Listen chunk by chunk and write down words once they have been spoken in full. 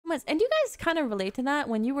And you guys kind of relate to that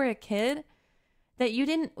when you were a kid, that you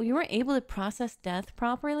weren't able to process death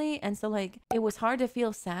properly, and so like it was hard to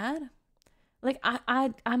feel sad. Like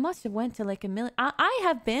I must have went to like a million. I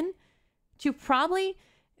have been to probably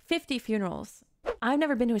 50 funerals. I've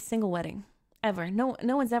never been to a single wedding ever. No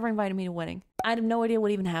one's ever invited me to a wedding. I have no idea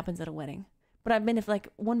what even happens at a wedding, but I've been to like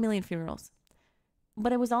 1 million funerals.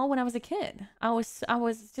 But it was all when I was a kid. I was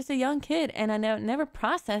just a young kid, and I never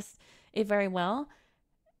processed it very well.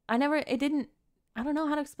 I don't know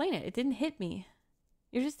how to explain it. It didn't hit me.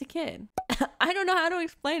 You're just a kid. I don't know how to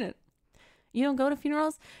explain it. You don't go to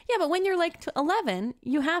funerals? Yeah, but when you're like 11,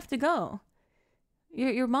 you have to go.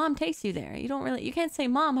 Your mom takes you there. You can't say,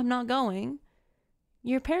 Mom, I'm not going.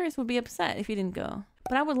 Your parents would be upset if you didn't go.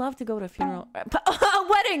 But I would love to go to a funeral. A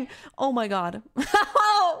wedding! Oh my God.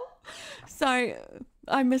 Oh, sorry,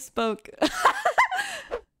 I misspoke.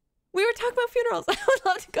 We were talking about funerals. I would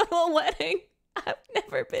love to go to a wedding. I've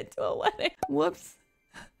never been to a wedding. Whoops.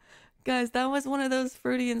 Guys, that was one of those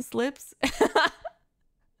Freudian slips.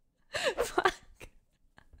 Fuck.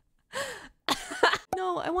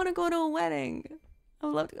 No, I want to go to a wedding. I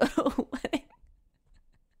would love to go to a wedding.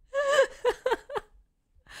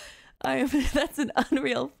 That's an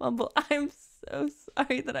unreal fumble. I'm so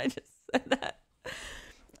sorry that I just said that.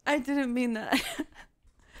 I didn't mean that.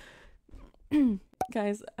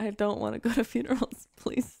 Guys, I don't want to go to funerals.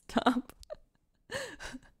 Please stop.